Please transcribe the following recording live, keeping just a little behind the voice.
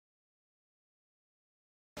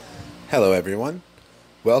Hello everyone,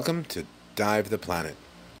 welcome to Dive the Planet.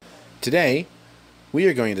 Today we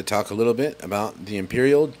are going to talk a little bit about the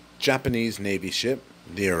Imperial Japanese Navy ship,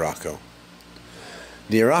 the Irako.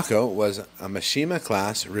 The Irako was a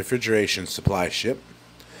Mishima-class refrigeration supply ship.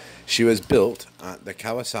 She was built at the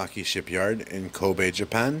Kawasaki shipyard in Kobe,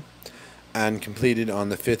 Japan, and completed on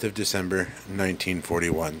the 5th of December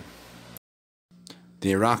 1941.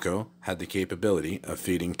 The Irako had the capability of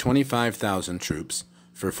feeding 25,000 troops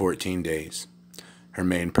for 14 days. Her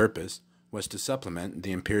main purpose was to supplement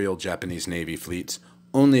the Imperial Japanese Navy fleet's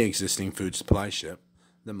only existing food supply ship,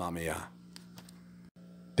 the Mamiya.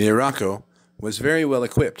 The Irako was very well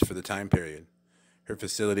equipped for the time period. Her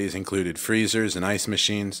facilities included freezers and ice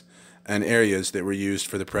machines, and areas that were used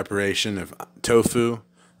for the preparation of tofu,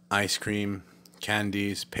 ice cream,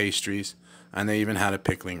 candies, pastries, and they even had a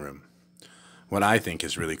pickling room. What I think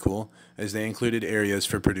is really cool is they included areas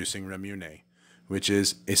for producing ramune, which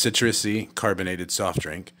is a citrusy carbonated soft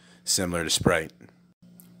drink similar to Sprite.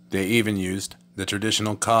 They even used the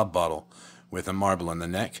traditional cob bottle with a marble on the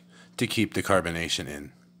neck to keep the carbonation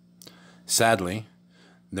in. Sadly,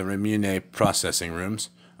 the ramune processing rooms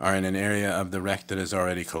are in an area of the wreck that has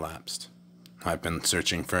already collapsed. I've been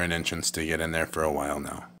searching for an entrance to get in there for a while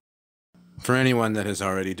now. For anyone that has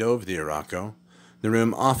already dove the Irako, the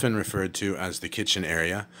room often referred to as the kitchen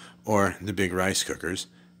area or the big rice cookers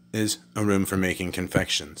is a room for making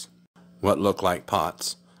confections. What look like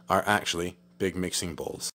pots are actually big mixing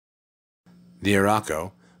bowls. The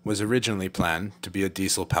Irako was originally planned to be a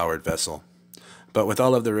diesel-powered vessel, but with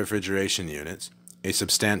all of the refrigeration units, a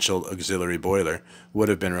substantial auxiliary boiler would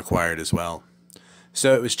have been required as well.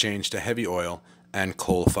 So it was changed to heavy oil and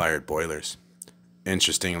coal-fired boilers.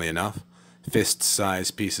 Interestingly enough,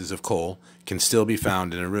 fist-sized pieces of coal can still be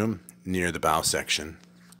found in a room near the bow section.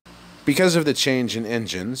 Because of the change in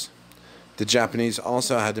engines, the Japanese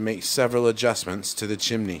also had to make several adjustments to the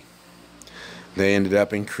chimney. They ended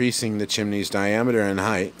up increasing the chimney's diameter and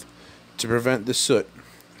height to prevent the soot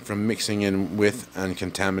from mixing in with and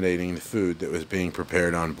contaminating the food that was being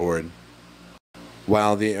prepared on board.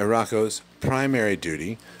 While the Irako's primary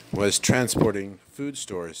duty was transporting food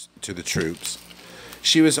stores to the troops,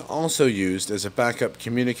 she was also used as a backup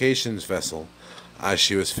communications vessel, as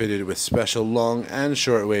she was fitted with special long and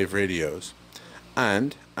shortwave radios,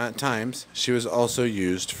 and at times she was also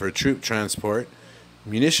used for troop transport,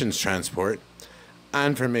 munitions transport,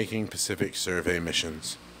 and for making Pacific survey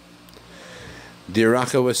missions. The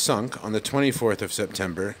Irako was sunk on the 24th of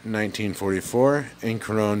September 1944 in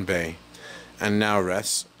Coron Bay, and now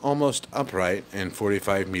rests almost upright in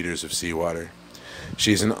 45 meters of seawater.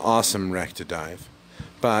 She's an awesome wreck to dive,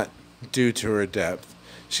 but due to her depth,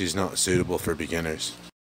 she's not suitable for beginners.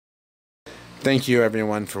 Thank you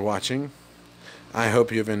everyone for watching. I hope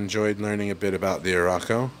you've enjoyed learning a bit about the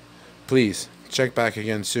Irako. Please check back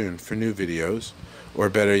again soon for new videos, or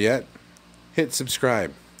better yet, hit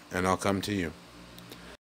subscribe and I'll come to you.